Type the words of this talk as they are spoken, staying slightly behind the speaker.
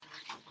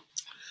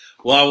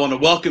Well, I want to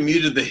welcome you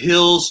to the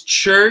Hills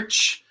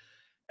Church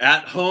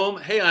at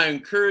home. Hey, I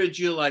encourage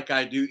you, like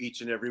I do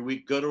each and every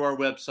week, go to our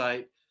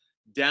website,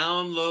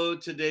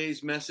 download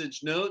today's message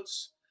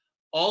notes.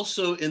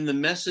 Also, in the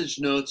message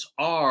notes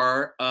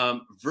are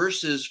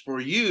verses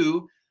for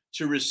you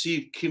to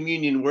receive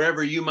communion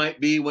wherever you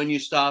might be when you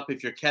stop,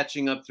 if you're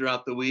catching up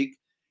throughout the week.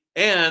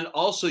 And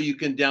also, you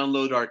can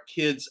download our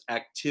kids'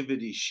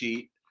 activity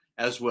sheet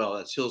as well.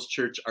 That's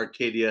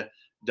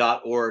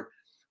hillschurcharcadia.org.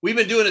 We've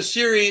been doing a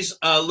series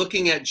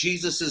looking at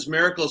Jesus's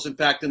miracles, in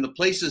fact, in the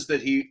places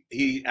that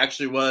he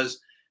actually was.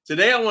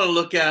 Today, I want to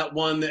look at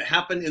one that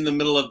happened in the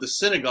middle of the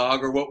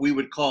synagogue, or what we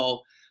would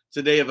call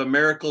today of a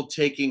miracle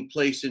taking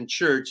place in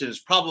church. And it's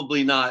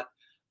probably not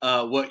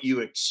what you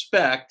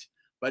expect,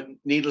 but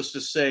needless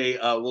to say,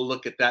 we'll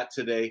look at that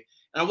today.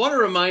 And I want to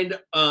remind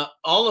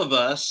all of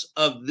us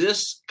of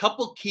this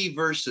couple key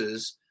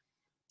verses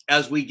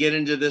as we get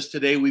into this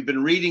today. We've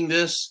been reading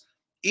this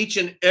each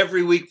and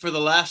every week for the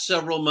last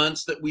several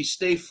months, that we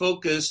stay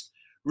focused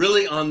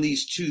really on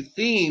these two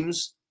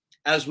themes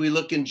as we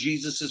look in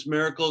Jesus's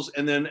miracles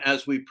and then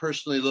as we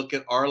personally look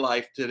at our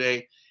life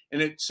today.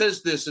 And it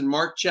says this in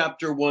Mark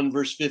chapter 1,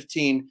 verse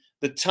 15,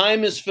 the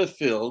time is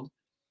fulfilled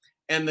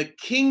and the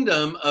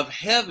kingdom of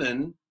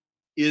heaven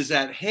is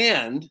at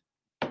hand.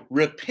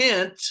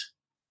 Repent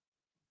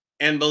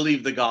and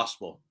believe the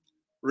gospel.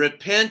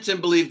 Repent and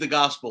believe the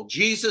gospel.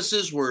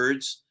 Jesus's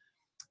words,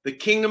 the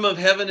kingdom of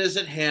heaven is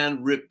at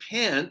hand.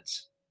 Repent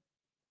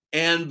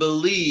and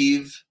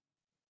believe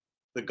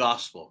the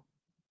gospel.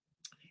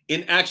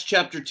 In Acts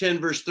chapter 10,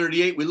 verse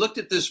 38, we looked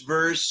at this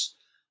verse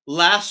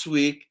last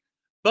week,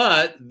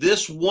 but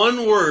this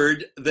one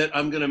word that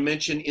I'm going to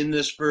mention in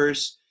this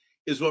verse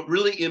is what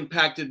really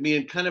impacted me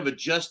and kind of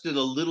adjusted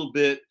a little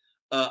bit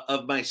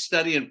of my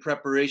study and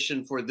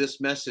preparation for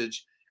this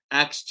message.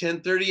 Acts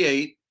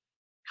 10:38,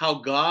 how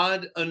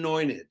God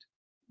anointed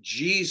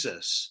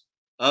Jesus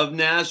of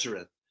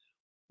Nazareth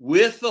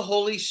with the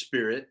Holy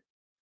Spirit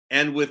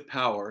and with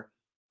power,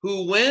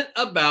 who went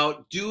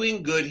about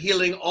doing good,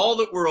 healing all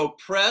that were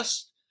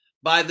oppressed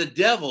by the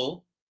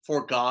devil,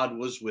 for God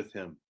was with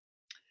him. In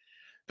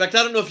fact,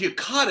 I don't know if you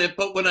caught it,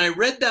 but when I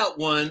read that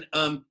one,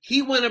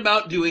 he went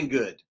about doing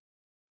good,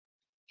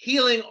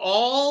 healing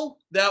all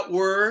that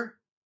were,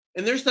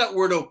 and there's that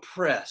word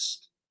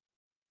oppressed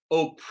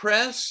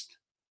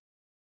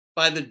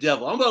by the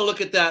devil. I'm going to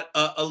look at that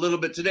a little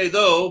bit today,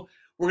 though.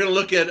 We're going to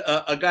look at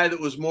a guy that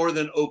was more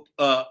than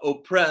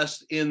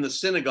oppressed in the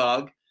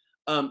synagogue.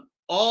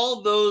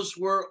 All those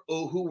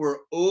who were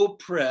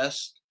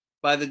oppressed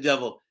by the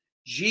devil.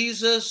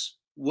 Jesus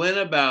went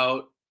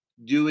about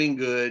doing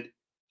good,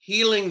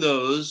 healing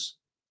those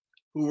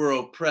who were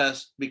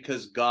oppressed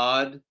because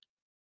God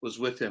was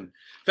with him. In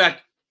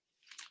fact,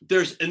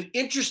 there's an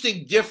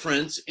interesting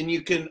difference, and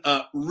you can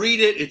read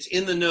it. It's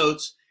in the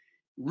notes.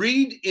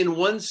 Read in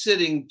one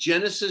sitting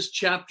Genesis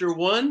chapter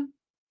 1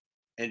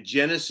 and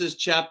Genesis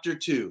chapter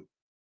 2.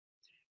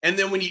 And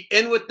then when you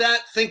end with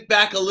that, think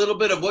back a little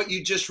bit of what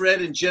you just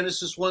read in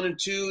Genesis 1 and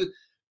 2,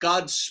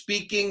 God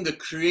speaking the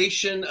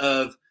creation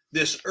of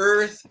this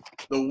earth,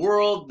 the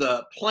world,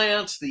 the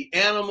plants, the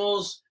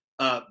animals,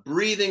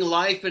 breathing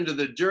life into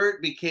the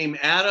dirt became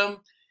Adam.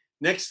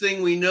 Next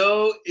thing we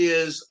know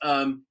is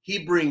he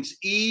brings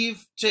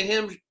Eve to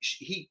him.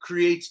 He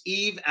creates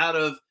Eve out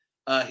of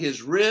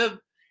his rib.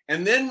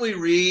 And then we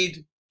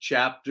read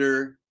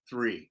chapter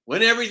 3,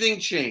 when everything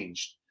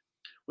changed,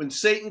 when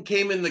Satan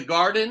came in the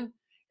garden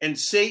and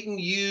Satan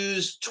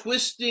used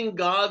twisting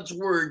God's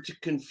word to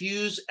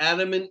confuse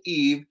Adam and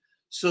Eve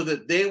so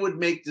that they would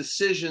make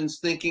decisions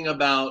thinking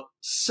about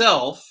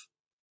self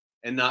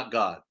and not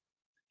God.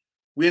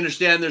 We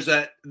understand there's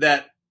that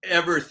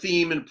ever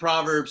theme in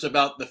Proverbs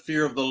about the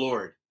fear of the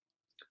Lord.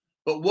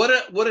 But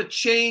what a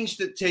change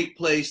that take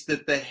place,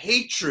 that the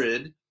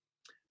hatred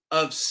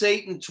of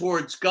Satan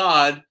towards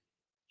God,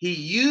 he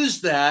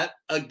used that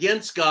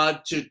against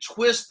God to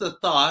twist the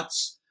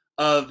thoughts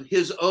of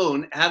his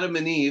own, Adam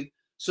and Eve,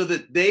 so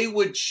that they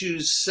would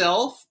choose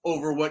self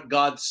over what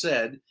God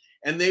said,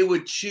 and they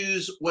would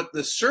choose what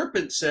the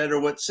serpent said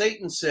or what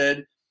Satan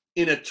said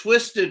in a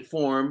twisted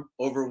form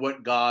over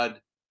what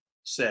God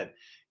said.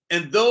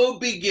 And though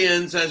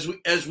begins,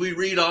 as we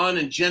read on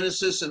in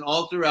Genesis and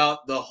all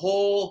throughout the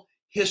whole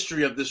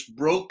history of this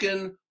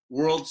broken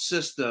world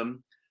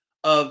system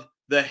of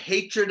the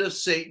hatred of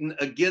Satan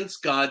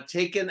against God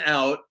taken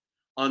out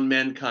on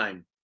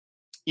mankind.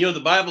 You know,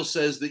 the Bible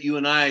says that you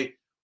and I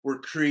were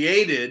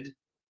created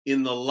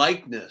in the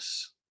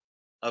likeness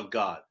of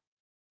God.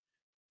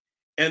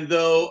 And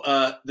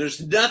though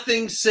there's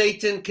nothing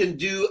Satan can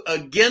do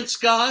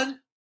against God,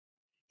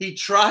 he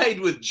tried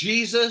with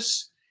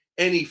Jesus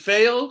and he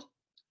failed.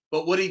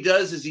 But what he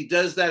does is he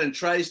does that and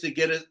tries to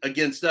get it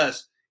against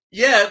us.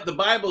 Yet the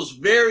Bible's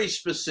very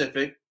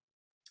specific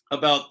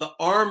about the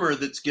armor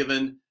that's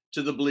given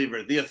to the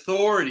believer, the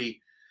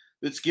authority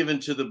that's given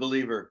to the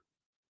believer,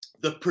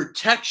 the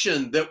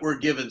protection that we're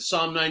given.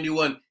 Psalm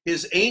 91,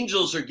 his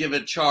angels are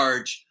given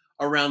charge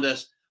around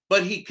us,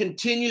 but he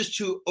continues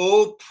to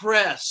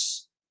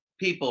oppress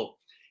people.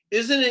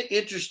 Isn't it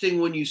interesting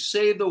when you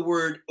say the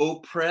word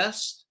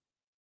oppressed?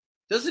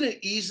 Doesn't it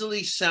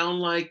easily sound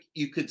like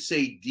you could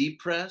say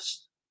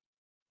depressed?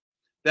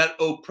 That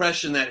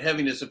oppression, that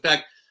heaviness. In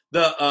fact,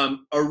 the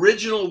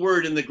original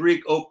word in the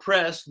Greek,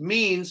 oppressed,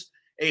 means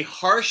a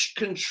harsh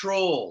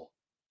control,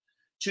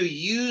 to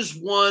use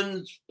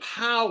one's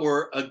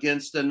power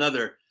against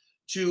another,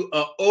 to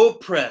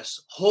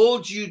oppress,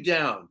 hold you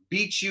down,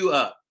 beat you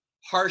up,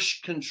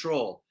 harsh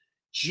control.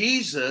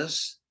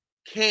 Jesus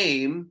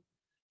came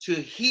to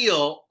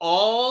heal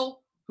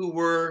all who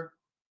were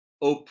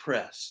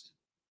oppressed.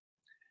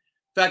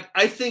 In fact,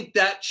 I think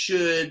that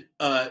should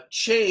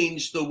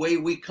change the way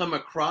we come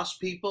across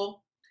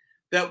people,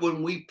 that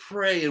when we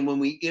pray and when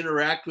we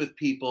interact with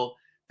people,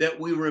 that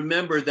we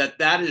remember that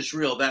that is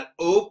real, that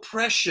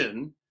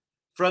oppression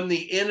from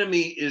the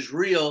enemy is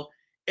real,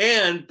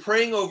 and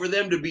praying over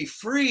them to be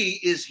free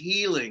is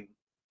healing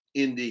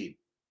indeed.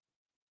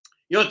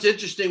 You know, it's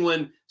interesting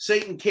when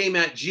Satan came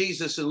at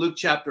Jesus in Luke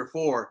chapter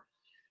 4,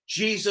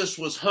 Jesus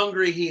was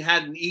hungry. He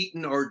hadn't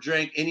eaten or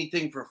drank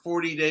anything for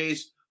 40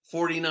 days,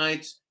 40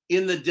 nights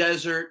in the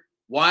desert,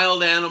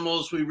 wild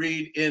animals, we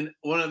read in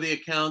one of the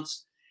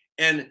accounts.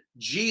 And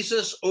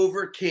Jesus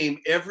overcame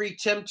every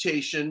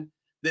temptation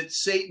that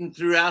Satan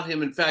threw at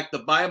him. In fact, the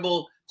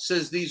Bible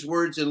says these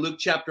words in Luke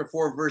chapter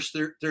 4, verse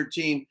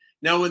 13.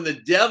 Now, when the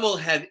devil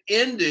had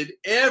ended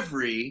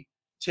every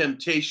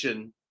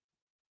temptation,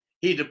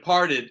 he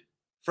departed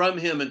from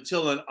him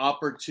until an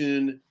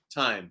opportune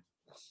time.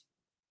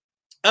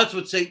 That's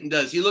what Satan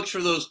does. He looks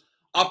for those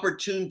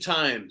opportune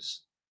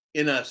times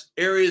in us,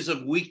 areas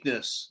of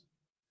weakness.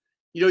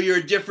 You know, you're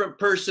a different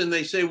person,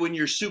 they say, when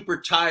you're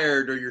super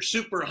tired or you're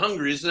super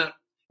hungry. Isn't that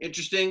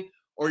interesting?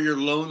 Or you're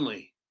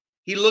lonely.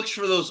 He looks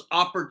for those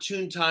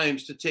opportune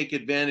times to take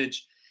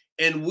advantage.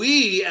 And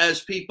we,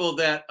 as people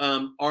that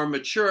are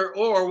mature,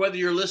 or whether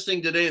you're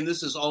listening today and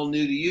this is all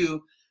new to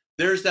you,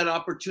 there's that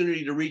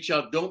opportunity to reach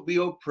out. Don't be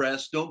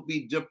oppressed. Don't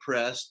be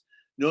depressed.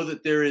 Know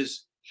that there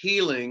is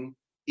healing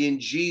in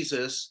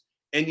Jesus.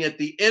 And yet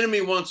the enemy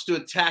wants to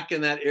attack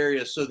in that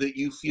area so that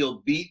you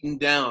feel beaten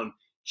down.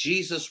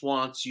 Jesus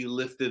wants you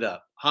lifted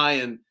up, high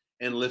and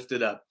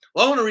lifted up.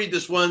 Well, I want to read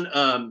this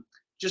one,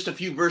 just a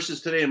few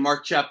verses today in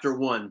Mark chapter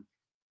 1. In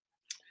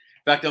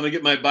fact, I'm going to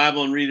get my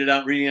Bible and read it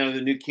out, reading out of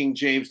the New King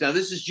James. Now,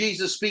 this is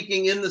Jesus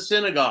speaking in the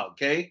synagogue,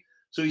 okay?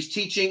 So he's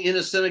teaching in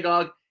a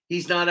synagogue.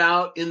 He's not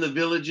out in the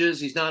villages.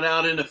 He's not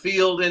out in a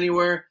field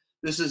anywhere.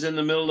 This is in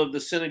the middle of the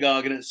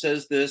synagogue, and it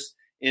says this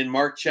in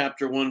Mark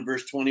chapter 1,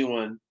 verse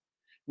 21.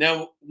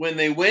 Now, when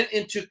they went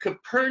into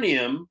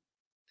Capernaum,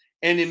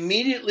 and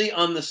immediately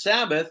on the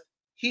Sabbath,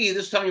 this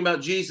is talking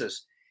about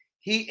Jesus,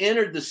 he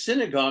entered the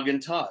synagogue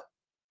and taught.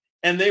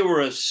 And they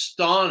were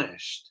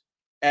astonished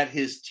at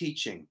his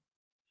teaching,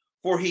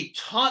 for he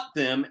taught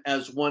them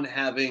as one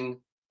having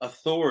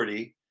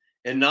authority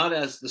and not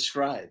as the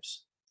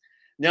scribes.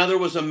 Now there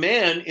was a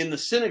man in the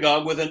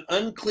synagogue with an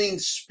unclean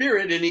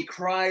spirit, and he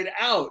cried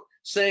out,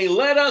 saying,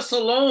 "Let us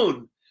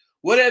alone.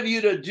 What have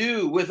you to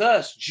do with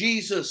us,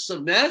 Jesus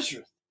of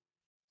Nazareth?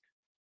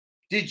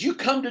 Did you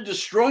come to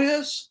destroy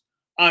us?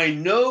 I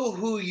know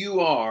who you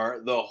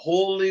are, the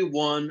Holy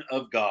One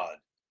of God."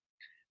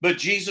 But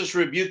Jesus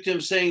rebuked him,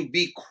 saying,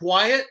 "Be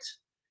quiet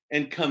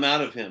and come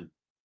out of him."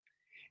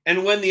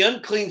 And when the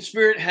unclean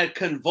spirit had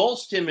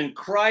convulsed him and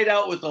cried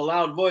out with a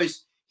loud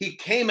voice, he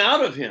came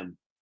out of him.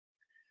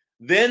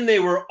 Then they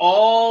were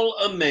all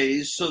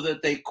amazed, so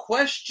that they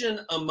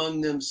questioned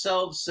among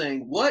themselves,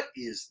 saying, "What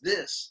is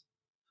this?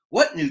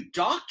 What new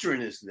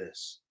doctrine is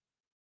this?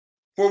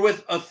 For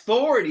with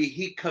authority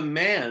he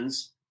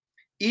commands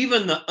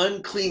even the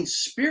unclean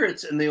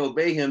spirits, and they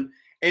obey him."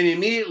 And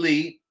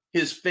immediately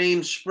his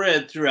fame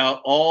spread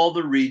throughout all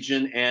the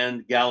region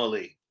and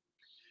Galilee.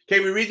 Okay,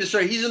 we read the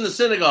story. He's in the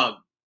synagogue.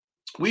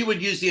 We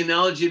would use the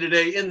analogy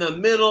today, in the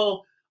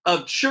middle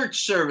of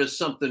church service,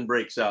 something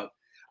breaks out.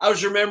 I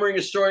was remembering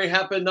a story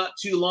happened not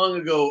too long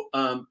ago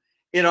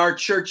in our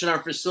church, in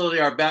our facility.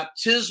 Our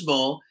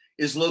baptismal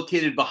is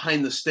located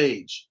behind the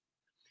stage.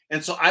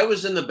 And so I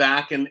was in the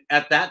back, and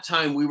at that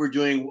time we were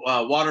doing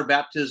water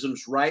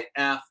baptisms right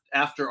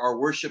after our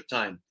worship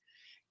time.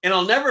 And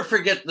I'll never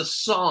forget the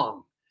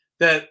song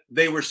that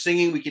they were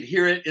singing. We could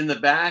hear it in the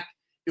back.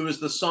 It was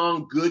the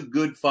song, "Good,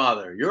 Good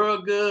Father." You're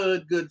a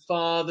good, good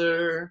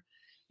father.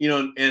 You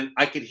know, and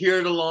I could hear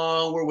it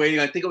along. We're waiting.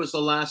 I think it was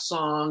the last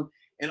song.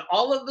 And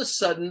all of a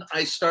sudden,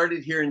 I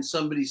started hearing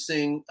somebody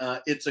sing,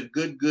 "It's a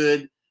good,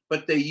 good,"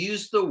 but they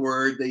used the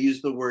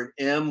word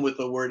M with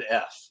the word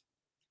F.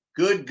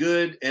 Good,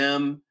 good,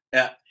 M,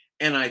 F.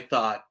 And I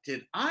thought,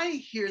 did I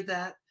hear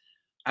that?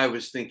 I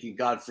was thinking,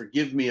 God,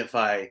 forgive me if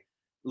I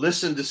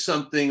listened to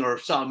something or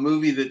saw a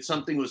movie that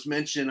something was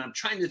mentioned. I'm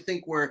trying to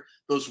think where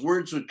those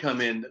words would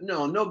come in.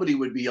 No, nobody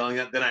would be yelling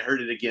that. Then I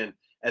heard it again,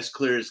 as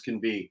clear as can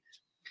be.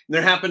 And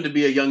there happened to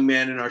be a young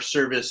man in our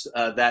service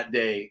that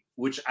day,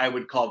 which I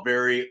would call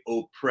very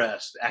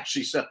oppressed.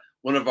 Actually, so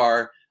one of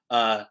our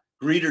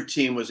greeter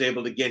team was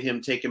able to get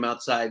him, take him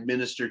outside,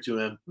 minister to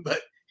him.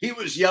 But he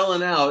was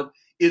yelling out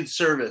in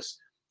service.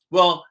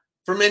 Well,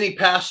 For many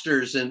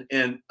pastors and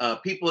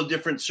people in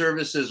different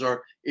services,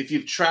 or if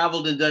you've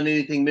traveled and done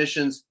anything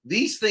missions,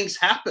 these things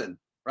happen,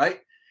 right?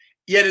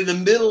 Yet in the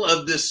middle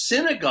of this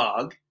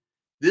synagogue,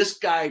 this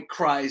guy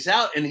cries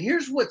out. And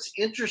here's what's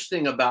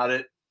interesting about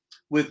it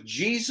with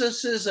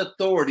Jesus's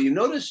authority.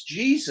 Notice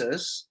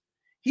Jesus,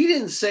 he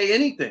didn't say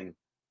anything.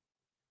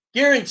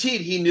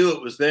 Guaranteed he knew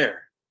it was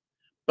there.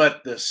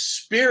 But the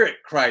spirit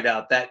cried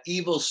out. That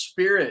evil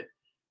spirit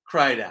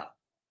cried out.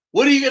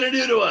 What are you going to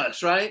do to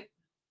us, right?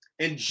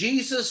 And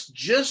Jesus,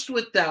 just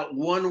with that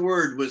one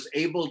word, was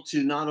able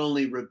to not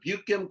only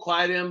rebuke him,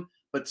 quiet him,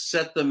 but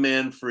set the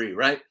man free,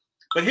 right?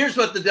 But here's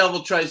what the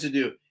devil tries to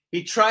do.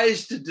 He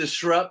tries to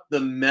disrupt the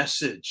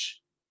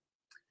message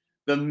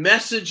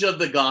of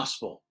the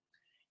gospel.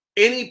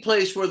 Any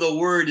place where the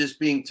word is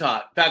being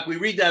taught. In fact, we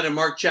read that in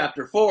Mark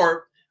chapter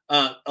 4,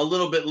 a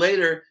little bit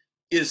later,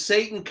 is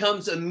Satan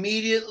comes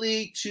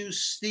immediately to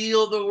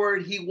steal the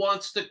word. He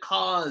wants to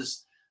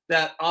cause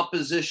that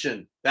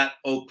opposition, that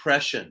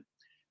oppression,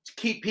 to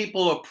keep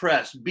people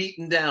oppressed,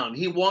 beaten down.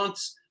 He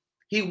wants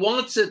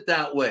it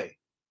that way.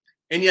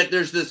 And yet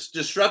there's this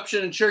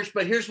disruption in church.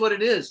 But here's what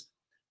it is.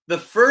 The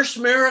first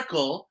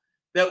miracle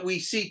that we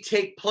see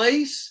take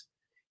place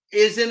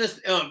is in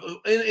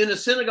a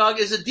synagogue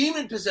is a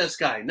demon-possessed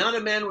guy, not a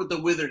man with a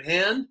withered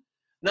hand,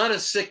 not a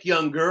sick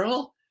young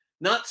girl,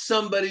 not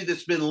somebody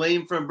that's been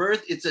lame from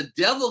birth. It's a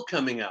devil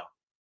coming out.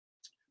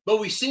 But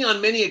we see on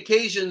many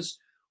occasions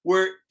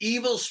where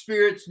evil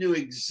spirits knew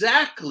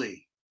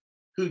exactly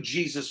who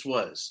Jesus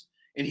was,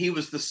 and he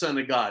was the Son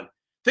of God.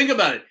 Think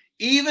about it.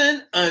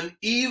 Even an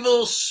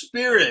evil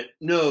spirit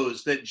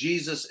knows that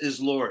Jesus is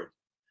Lord.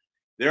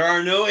 There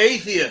are no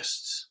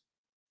atheists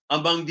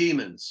among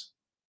demons.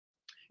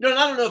 You know, and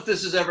I don't know if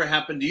this has ever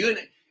happened to you,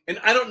 and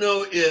I don't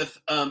know if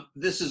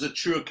this is a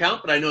true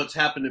account, but I know it's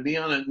happened to me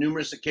on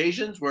numerous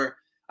occasions where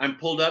I'm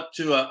pulled up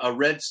to a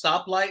red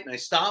stoplight and I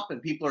stop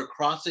and people are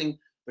crossing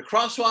the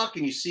crosswalk,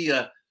 and you see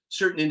a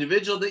certain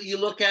individual that you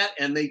look at,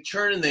 and they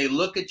turn and they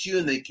look at you,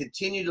 and they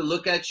continue to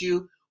look at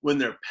you when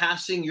they're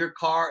passing your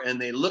car, and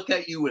they look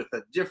at you with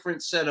a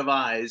different set of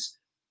eyes.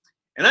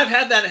 And I've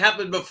had that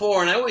happen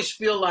before, and I always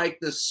feel like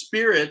the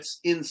spirits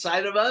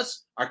inside of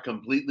us are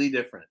completely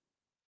different.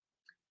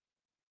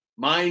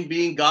 Mine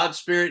being God's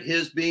spirit,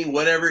 his being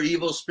whatever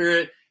evil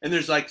spirit, and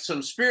there's like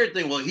some spirit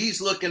thing, well,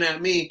 he's looking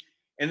at me.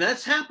 And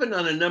that's happened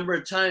on a number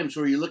of times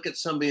where you look at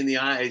somebody in the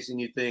eyes and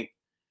you think,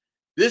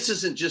 this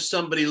isn't just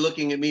somebody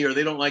looking at me, or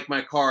they don't like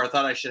my car. I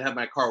thought I should have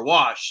my car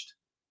washed.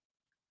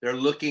 They're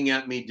looking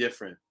at me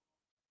different.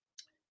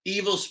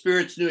 Evil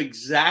spirits knew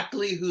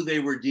exactly who they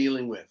were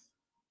dealing with.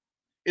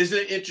 Isn't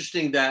it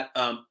interesting that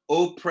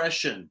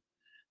oppression,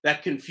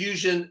 that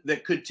confusion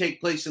that could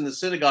take place in the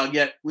synagogue,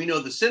 yet we know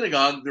the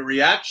synagogue, the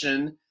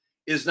reaction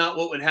is not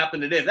what would happen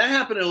today. If that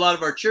happened in a lot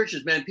of our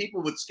churches, man,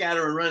 people would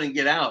scatter and run and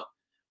get out.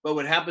 But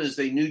what happened is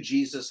they knew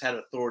Jesus had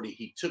authority.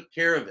 He took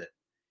care of it.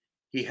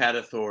 He had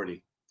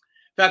authority.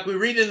 In fact, we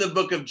read in the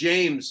book of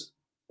James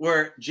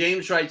where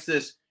James writes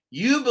this,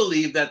 you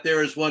believe that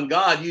there is one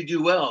God, you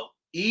do well.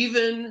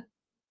 Even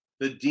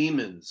the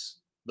demons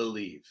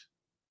believe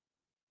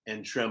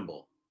and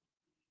tremble.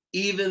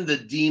 Even the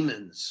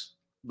demons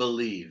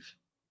believe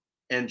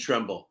and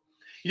tremble.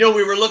 You know,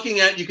 we were looking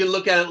at, you can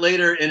look at it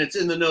later, and it's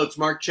in the notes,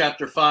 Mark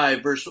chapter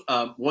 5, verse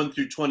 1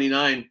 through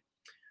 29.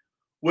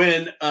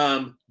 When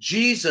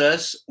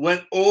Jesus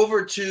went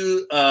over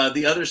to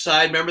the other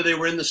side, remember they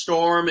were in the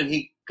storm, and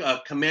he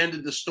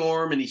commanded the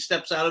storm, and he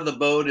steps out of the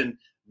boat, and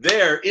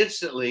there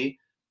instantly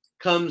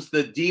comes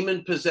the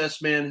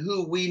demon-possessed man,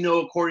 who we know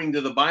according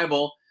to the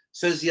Bible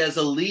says he has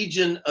a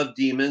legion of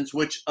demons,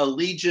 which a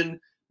legion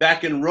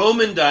back in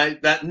Roman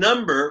that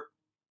number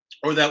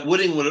or that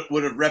wording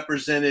would have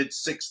represented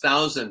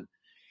 6,000.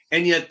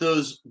 And yet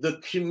the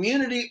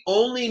community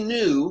only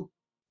knew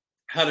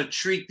how to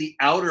treat the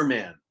outer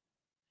man.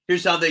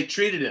 Here's how they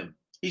treated him.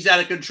 He's out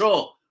of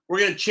control. We're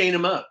going to chain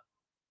him up.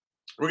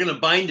 We're going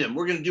to bind him.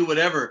 We're going to do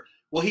whatever.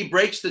 Well, he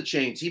breaks the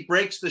chains. He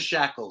breaks the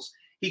shackles.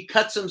 He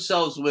cuts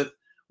himself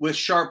with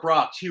sharp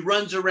rocks. He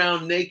runs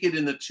around naked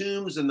in the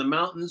tombs and the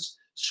mountains,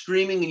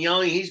 screaming and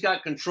yelling. He's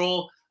got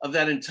control of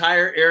that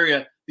entire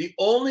area. The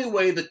only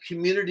way the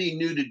community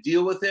knew to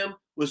deal with him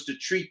was to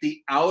treat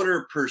the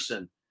outer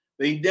person.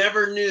 They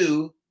never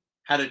knew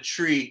how to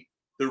treat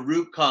the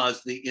root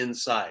cause, the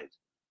inside.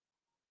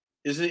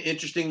 Isn't it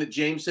interesting that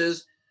James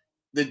says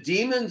the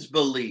demons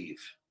believe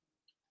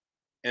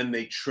and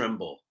they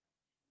tremble?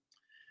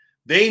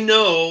 They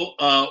know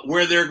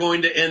where they're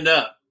going to end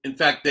up. In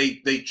fact,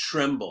 they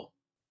tremble.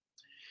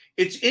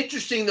 It's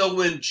interesting, though,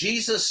 when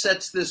Jesus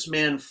sets this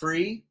man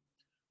free,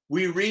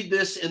 we read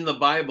this in the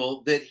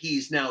Bible that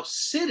he's now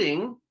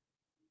sitting,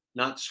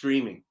 not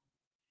screaming.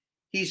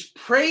 He's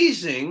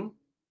praising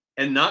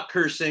and not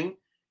cursing.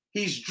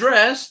 He's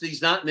dressed.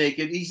 He's not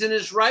naked. He's in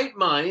his right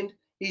mind.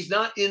 He's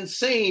not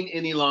insane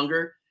any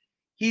longer.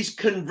 He's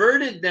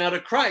converted now to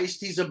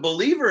Christ. He's a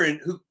believer in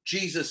who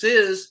Jesus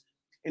is,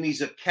 and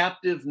he's a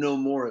captive no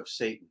more of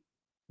Satan.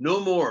 No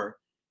more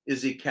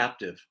is he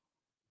captive.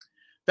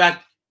 In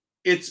fact,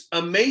 it's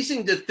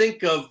amazing to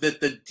think of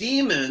that the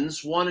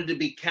demons wanted to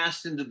be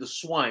cast into the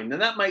swine. Now,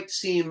 that might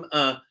seem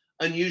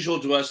unusual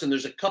to us, and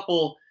there's a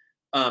couple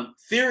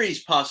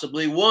theories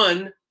possibly.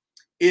 One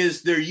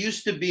is they're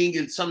used to being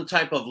in some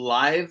type of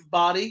live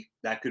body.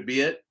 That could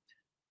be it.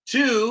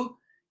 Two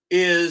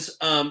is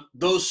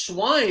those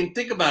swine,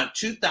 think about it,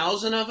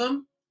 2,000 of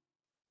them.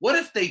 What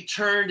if they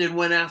turned and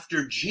went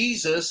after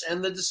Jesus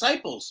and the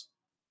disciples?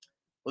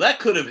 Well, that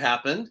could have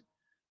happened.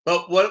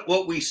 But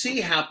what we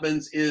see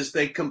happens is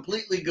they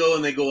completely go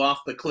and they go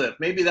off the cliff.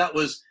 Maybe that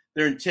was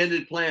their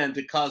intended plan,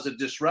 to cause a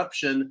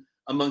disruption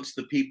amongst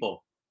the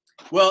people.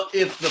 Well,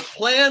 if the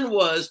plan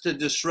was to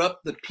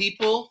disrupt the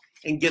people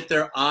and get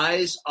their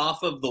eyes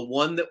off of the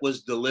one that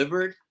was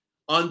delivered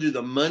onto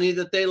the money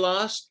that they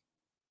lost,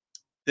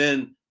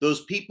 then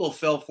those people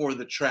fell for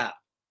the trap.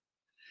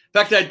 In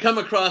fact, I'd come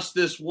across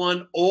this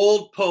one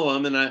old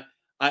poem, and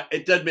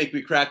it did make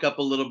me crack up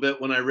a little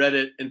bit when I read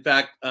it. In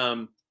fact,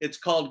 it's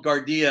called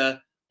Gardia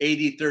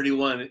AD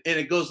 31, and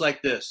it goes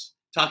like this,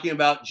 talking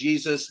about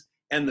Jesus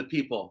and the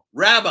people.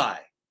 Rabbi,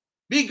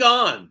 be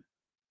gone.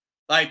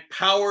 Thy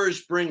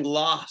powers bring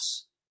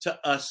loss to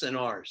us and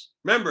ours.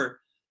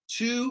 Remember,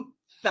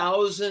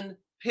 2,000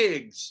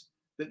 pigs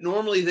that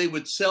normally they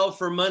would sell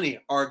for money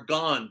are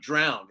gone,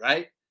 drowned,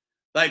 right?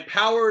 Thy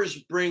powers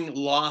bring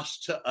loss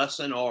to us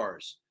and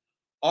ours.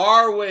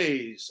 Our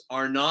ways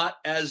are not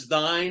as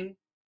thine.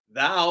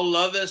 Thou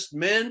lovest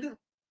men,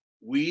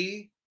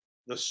 we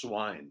the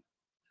swine.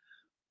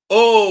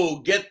 Oh,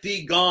 get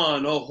thee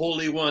gone, O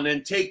Holy One,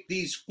 and take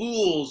these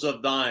fools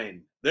of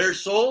thine. Their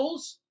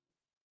souls?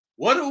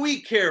 What do we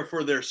care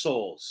for their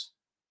souls,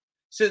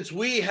 since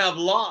we have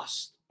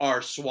lost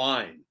our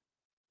swine?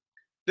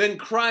 Then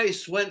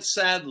Christ went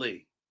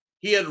sadly.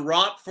 He had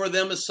wrought for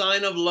them a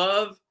sign of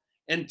love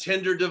and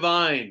tender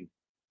divine,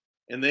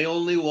 and they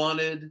only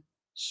wanted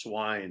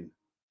swine.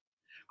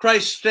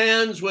 Christ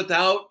stands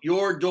without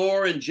your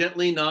door and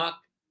gently knock,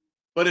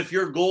 but if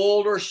your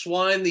gold or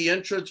swine the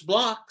entrance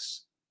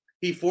blocks,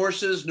 he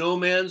forces no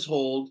man's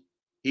hold.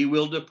 He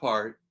will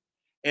depart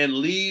and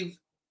leave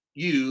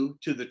you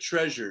to the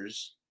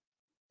treasures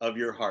of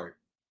your heart.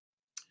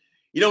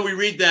 You know, we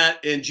read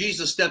that, and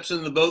Jesus steps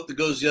in the boat that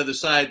goes the other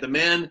side. The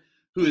man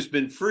who has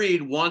been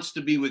freed wants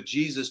to be with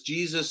Jesus.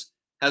 Jesus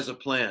has a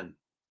plan.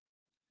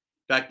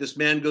 In fact, this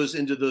man goes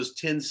into those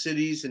 10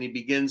 cities and he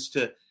begins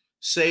to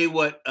say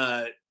what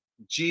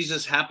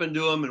Jesus happened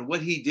to him and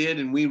what he did.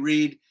 And we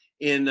read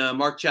in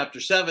Mark chapter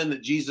 7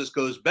 that Jesus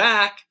goes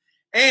back,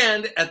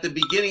 and at the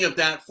beginning of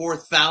that,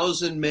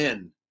 4,000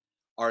 men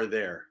are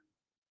there.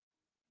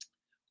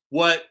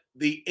 What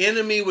the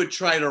enemy would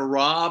try to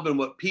rob and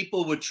what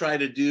people would try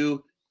to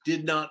do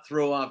did not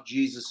throw off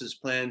Jesus's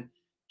plan.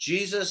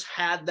 Jesus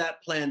had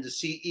that plan to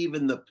see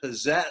even the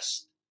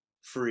possessed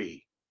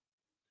free.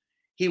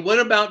 He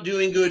went about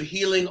doing good,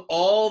 healing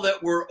all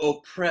that were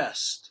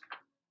oppressed,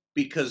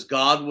 because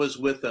God was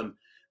with him.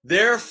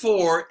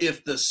 Therefore,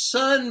 if the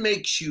Son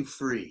makes you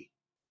free,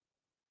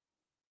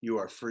 you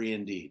are free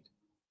indeed.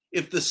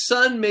 If the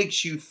Son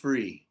makes you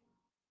free,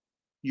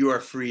 you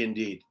are free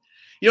indeed.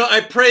 You know,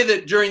 I pray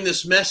that during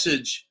this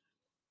message,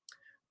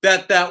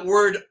 that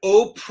word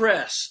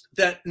oppressed,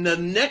 that the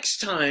next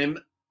time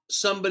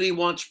somebody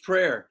wants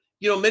prayer,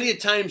 you know, many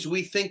times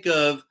we think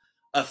of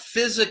a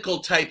physical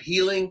type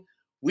healing.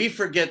 We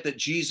forget that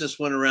Jesus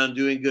went around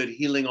doing good,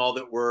 healing all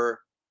that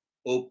were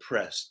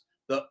oppressed.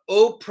 The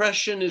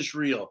oppression is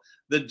real.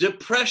 The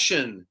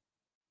depression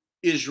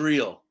is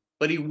real.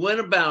 But he went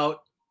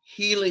about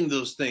healing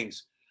those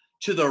things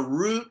to the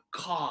root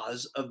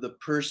cause of the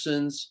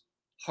person's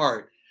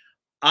heart.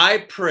 I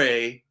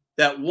pray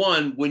that,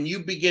 one, when you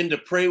begin to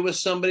pray with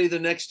somebody the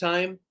next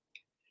time,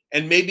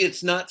 and maybe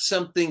it's not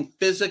something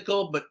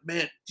physical, but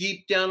man,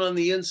 deep down on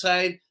the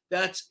inside,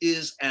 that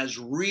is as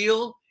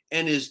real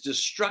and as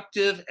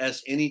destructive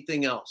as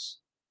anything else.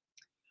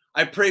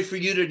 I pray for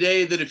you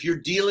today that if you're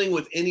dealing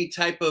with any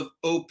type of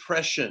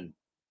oppression,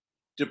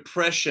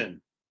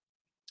 depression,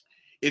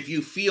 if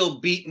you feel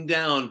beaten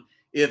down,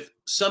 if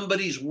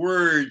somebody's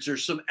words or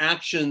some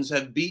actions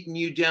have beaten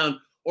you down,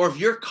 or if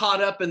you're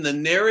caught up in the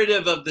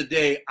narrative of the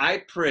day,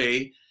 I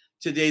pray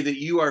today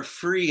that you are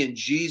free in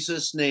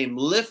Jesus' name.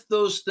 Lift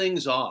those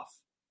things off.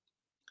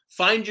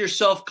 Find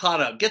yourself caught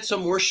up. Get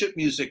some worship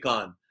music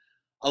on.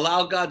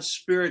 Allow God's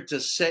Spirit to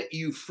set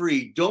you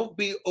free. Don't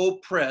be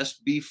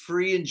oppressed. Be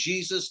free in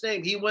Jesus'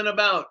 name. He went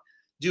about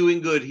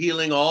doing good,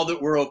 healing all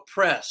that were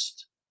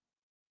oppressed.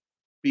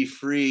 Be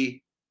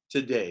free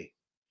today.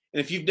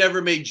 And if you've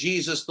never made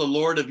Jesus the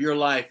Lord of your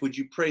life, would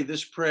you pray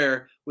this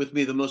prayer with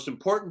me? The most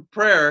important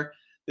prayer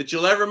that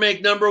you'll ever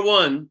make, number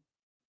one,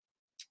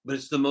 but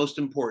it's the most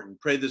important.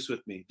 Pray this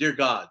with me. Dear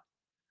God,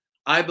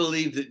 I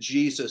believe that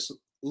Jesus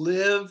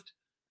lived,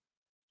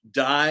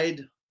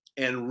 died,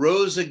 and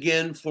rose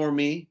again for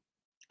me.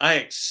 I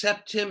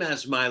accept him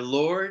as my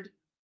Lord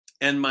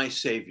and my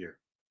Savior.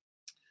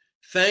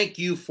 Thank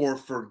you for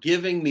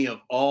forgiving me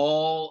of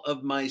all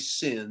of my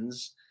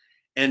sins.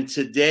 And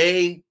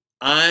today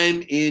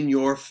I'm in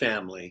your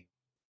family.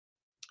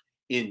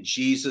 In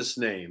Jesus'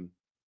 name,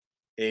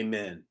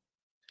 amen.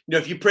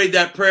 If you prayed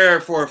that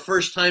prayer for a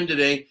first time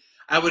today,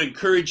 I would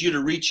encourage you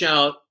to reach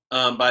out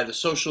by the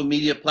social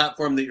media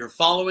platform that you're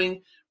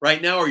following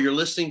right now, or you're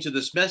listening to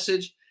this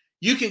message.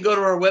 You can go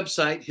to our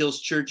website,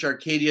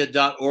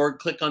 hillschurcharcadia.org,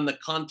 click on the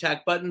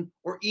contact button,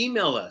 or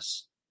email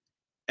us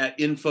at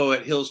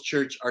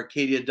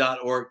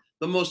info@hillschurcharcadia.org.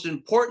 The most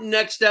important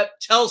next step,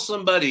 tell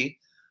somebody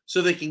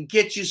so they can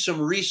get you some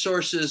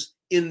resources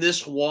in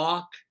this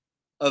walk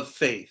of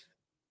faith.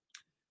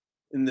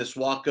 In this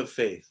walk of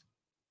faith.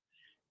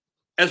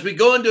 As we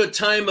go into a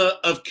time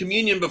of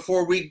communion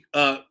before we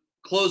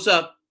close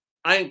up,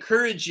 I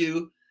encourage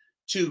you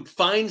to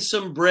find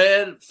some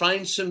bread,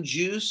 find some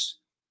juice,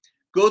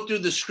 go through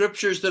the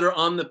scriptures that are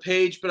on the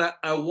page. But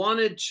I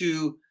wanted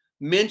to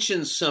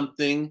mention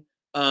something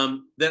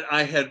that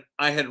I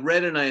had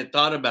read and I had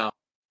thought about.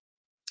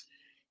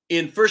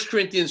 In 1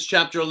 Corinthians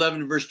chapter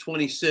 11, verse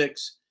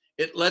 26,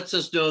 it lets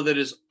us know that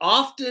as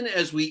often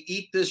as we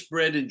eat this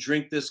bread and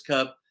drink this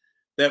cup,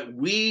 that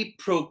we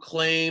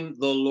proclaim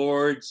the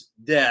Lord's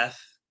death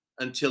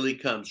until he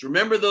comes.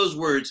 Remember those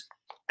words,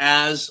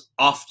 as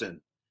often.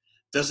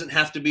 Doesn't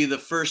have to be the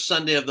first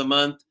Sunday of the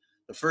month,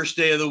 the first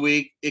day of the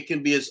week. It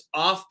can be as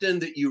often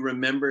that you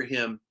remember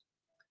him.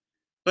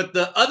 But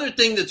the other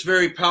thing that's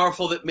very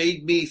powerful that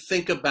made me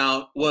think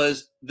about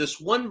was this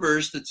one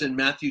verse that's in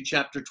Matthew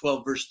chapter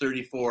 12, verse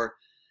 34.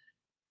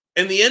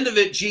 And the end of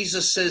it,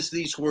 Jesus says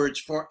these words,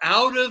 "For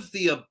out of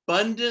the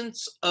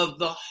abundance of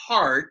the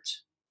heart,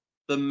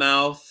 the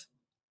mouth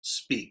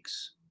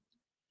speaks."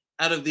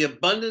 Out of the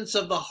abundance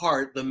of the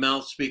heart, the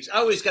mouth speaks. I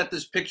always got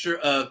this picture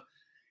of,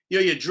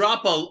 you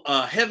drop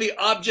a heavy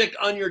object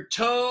on your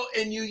toe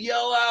and you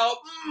yell out,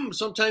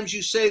 Sometimes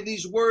you say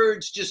these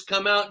words just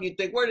come out and you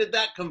think, where did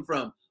that come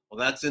from? Well,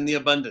 that's in the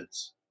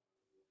abundance.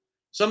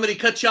 Somebody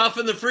cuts you off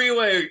in the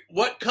freeway,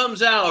 what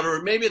comes out?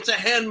 Or maybe it's a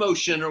hand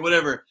motion or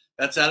whatever.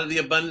 That's out of the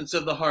abundance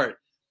of the heart.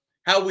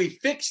 How we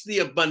fix the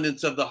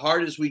abundance of the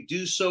heart is we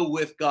do so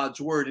with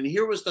God's word. And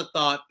here was the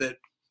thought that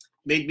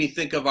made me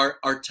think of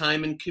our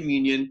time in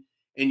communion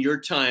and your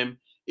time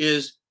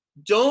is,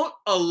 don't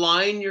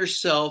align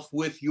yourself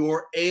with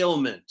your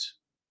ailment,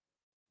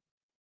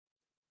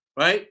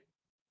 right?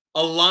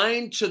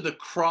 Align to the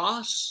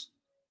cross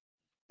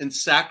and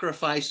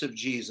sacrifice of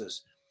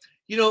Jesus.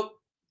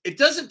 It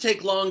doesn't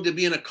take long to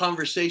be in a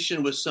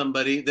conversation with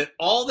somebody that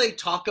all they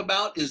talk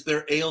about is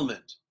their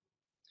ailment.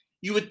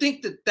 You would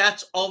think that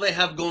that's all they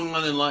have going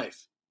on in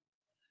life.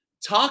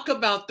 Talk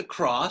about the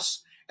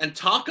cross and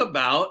talk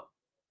about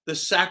the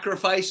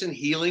sacrifice and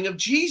healing of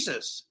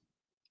Jesus.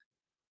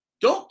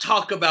 Don't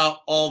talk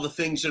about all the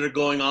things that are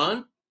going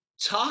on.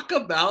 Talk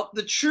about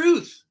the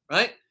truth,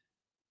 right?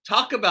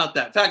 Talk about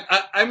that. In fact,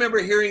 I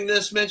remember hearing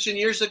this mentioned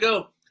years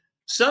ago.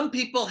 Some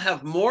people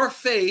have more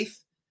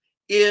faith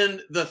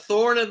in the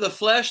thorn of the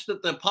flesh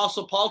that the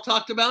Apostle Paul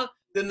talked about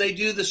than they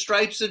do the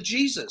stripes of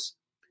Jesus.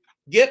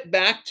 Get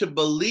back to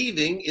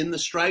believing in the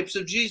stripes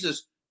of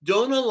Jesus.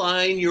 Don't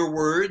align your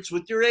words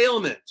with your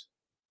ailment.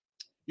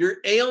 Your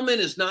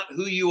ailment is not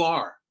who you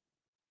are.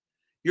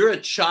 You're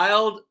a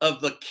child of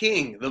the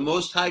King, the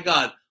Most High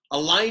God.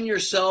 Align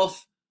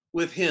yourself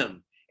with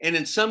him. And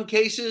in some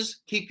cases,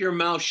 keep your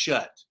mouth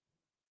shut.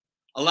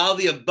 Allow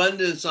the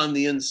abundance on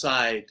the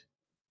inside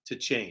to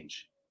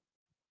change.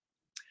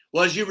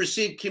 Well, as you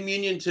receive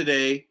communion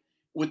today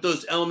with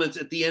those elements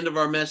at the end of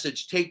our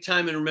message, take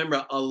time and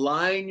remember,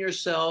 align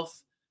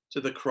yourself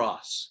to the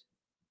cross.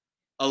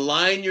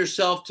 Align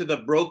yourself to the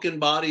broken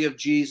body of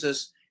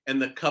Jesus and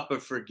the cup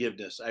of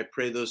forgiveness. I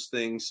pray those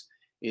things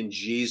in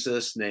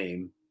Jesus'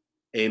 name,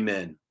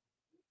 amen.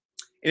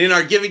 And in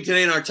our giving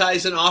today, in our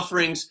tithes and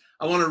offerings,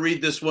 I want to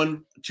read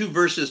two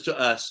verses to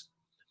us.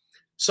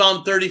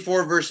 Psalm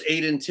 34, verse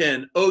 8 and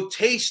 10. "Oh,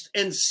 taste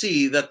and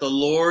see that the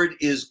Lord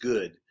is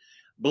good.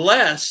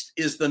 Blessed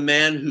is the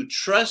man who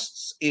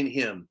trusts in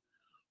him.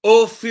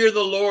 Oh, fear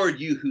the Lord,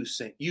 you his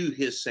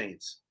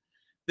saints.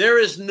 There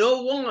is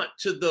no want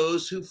to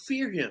those who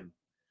fear him.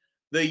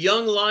 The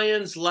young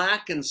lions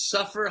lack and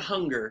suffer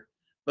hunger,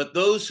 but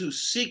those who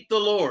seek the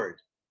Lord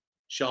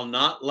shall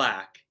not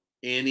lack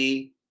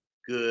any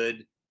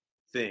good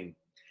thing."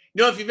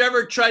 If you've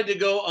ever tried to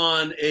go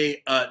on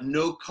a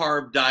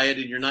no-carb diet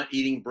and you're not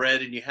eating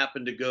bread and you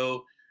happen to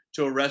go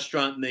to a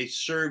restaurant and they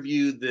serve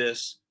you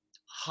this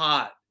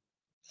hot,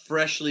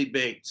 freshly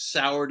baked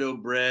sourdough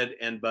bread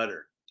and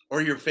butter,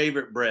 or your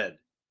favorite bread.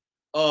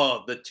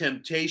 Oh, the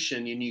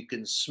temptation, and you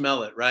can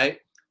smell it,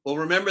 right? Well,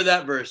 remember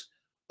that verse.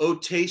 "Oh,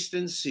 taste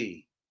and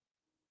see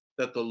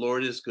that the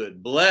Lord is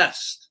good.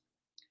 Blessed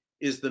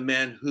is the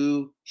man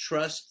who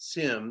trusts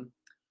him.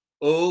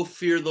 Oh,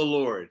 fear the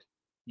Lord,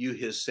 you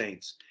his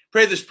saints."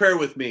 Pray this prayer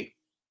with me.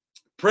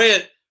 Pray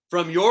it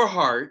from your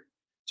heart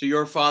to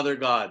your Father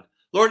God.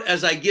 Lord,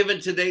 as I give in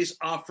today's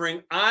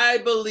offering, I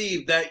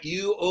believe that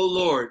you, O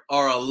Lord,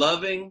 are a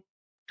loving,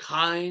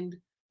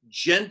 kind,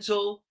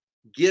 gentle,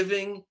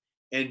 giving,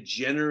 and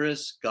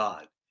generous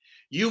God.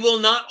 You will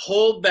not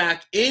hold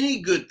back any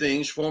good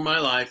things for my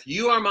life.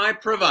 You are my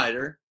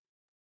provider.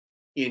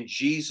 In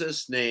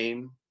Jesus'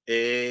 name,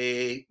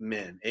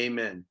 amen.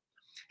 Amen.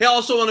 Hey, I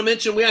also want to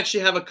mention we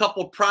actually have a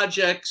couple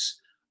projects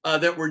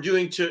that we're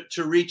doing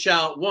to reach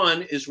out.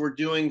 One is we're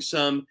doing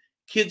some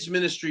kids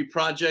ministry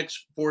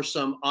projects for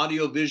some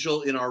audio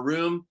visual in our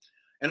room.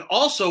 And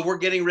also we're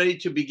getting ready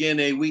to begin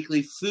a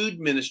weekly food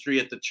ministry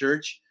at the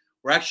church.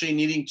 We're actually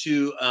needing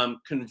to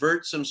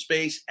convert some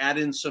space, add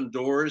in some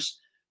doors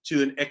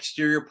to an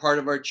exterior part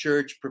of our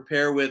church,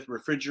 prepare with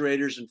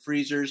refrigerators and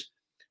freezers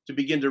to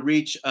begin to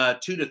reach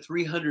 200 to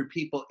 300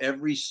 people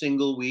every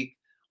single week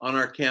on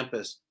our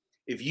campus.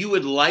 If you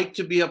would like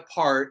to be a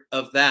part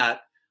of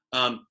that,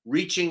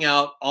 reaching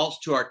out also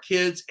to our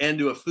kids and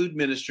to a food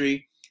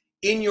ministry,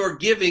 in your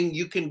giving,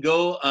 you can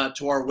go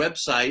to our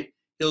website,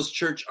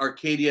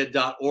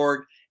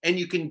 hillschurcharcadia.org, and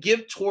you can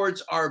give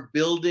towards our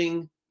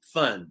building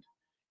fund.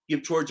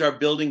 Give towards our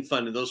building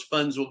fund, and those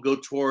funds will go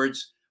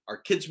towards our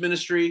kids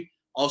ministry,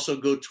 also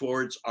go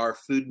towards our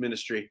food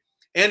ministry.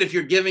 And if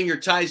you're giving your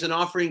tithes and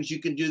offerings, you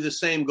can do the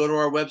same. Go to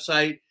our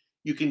website.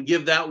 You can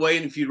give that way.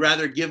 And if you'd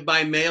rather give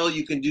by mail,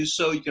 you can do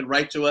so. You can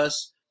write to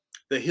us,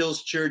 the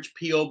Hills Church,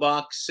 P.O.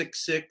 Box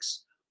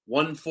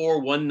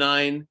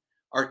 661419,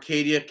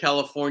 Arcadia,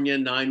 California,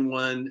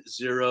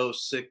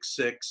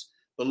 91066.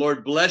 The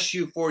Lord bless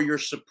you for your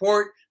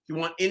support. If you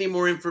want any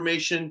more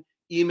information,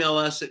 email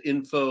us at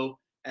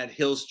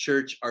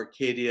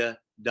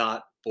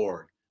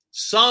info@hillschurcharcadia.org.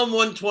 Psalm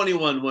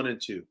 121, 1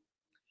 and 2.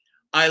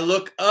 I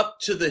look up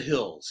to the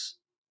hills,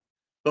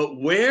 but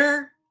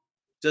where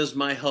does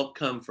my help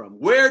come from?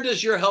 Where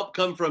does your help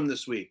come from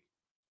this week?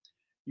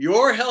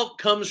 Your help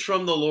comes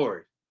from the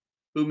Lord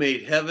who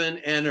made heaven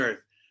and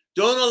earth.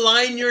 Don't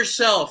align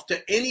yourself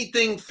to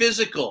anything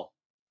physical.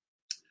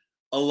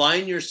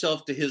 Align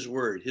yourself to his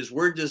word. His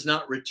word does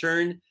not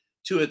return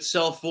to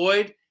itself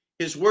void.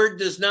 His word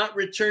does not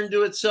return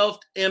to itself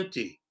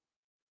empty.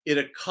 It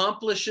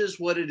accomplishes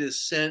what it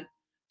is sent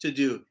to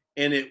do,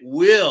 and it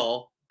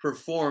will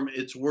perform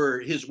his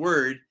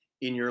word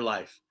in your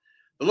life.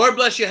 The Lord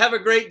bless you. Have a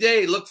great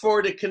day. Look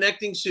forward to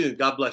connecting soon. God bless you.